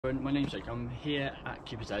My name's Jake. I'm here at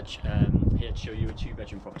Cooper's Edge, here to show you a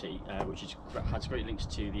two-bedroom property which has great links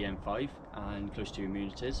to the M5 and close to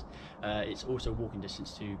amenities. It's also walking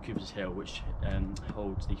distance to Cooper's Hill, which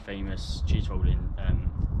holds the famous cheese rolling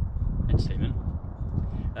entertainment.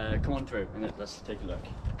 Come on through and let's take a look.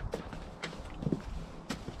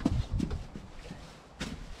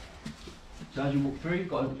 So as you walk through, you've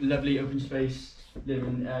got a lovely open space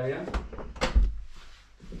living area,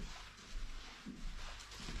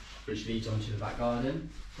 which leads onto the back garden,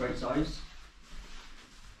 great size.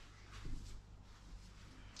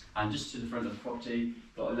 And just to the front of the property,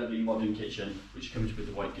 got a lovely modern kitchen, which comes with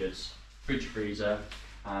the white goods, fridge, freezer,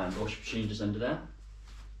 and washing machine just under there.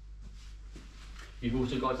 You've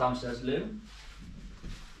also got a downstairs loo,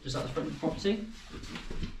 just at the front of the property.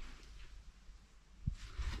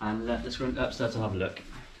 And let's go upstairs and have a look.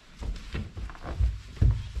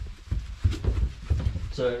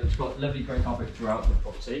 So it's got lovely grey carpet throughout the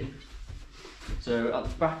property. So at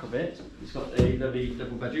the back of it, it's got a lovely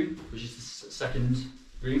double bedroom, which is the second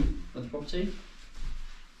room of the property.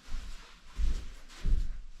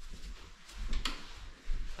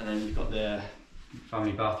 And then you've got the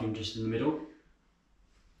family bathroom just in the middle.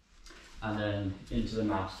 And then into the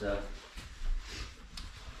master,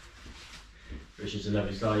 which is a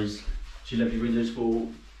lovely size, two lovely windows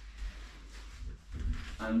full.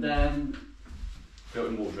 And then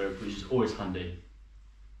built-in wardrobe, which is always handy.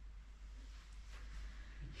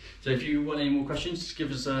 So if you want any more questions, just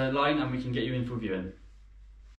give us a line and we can get you in for viewing.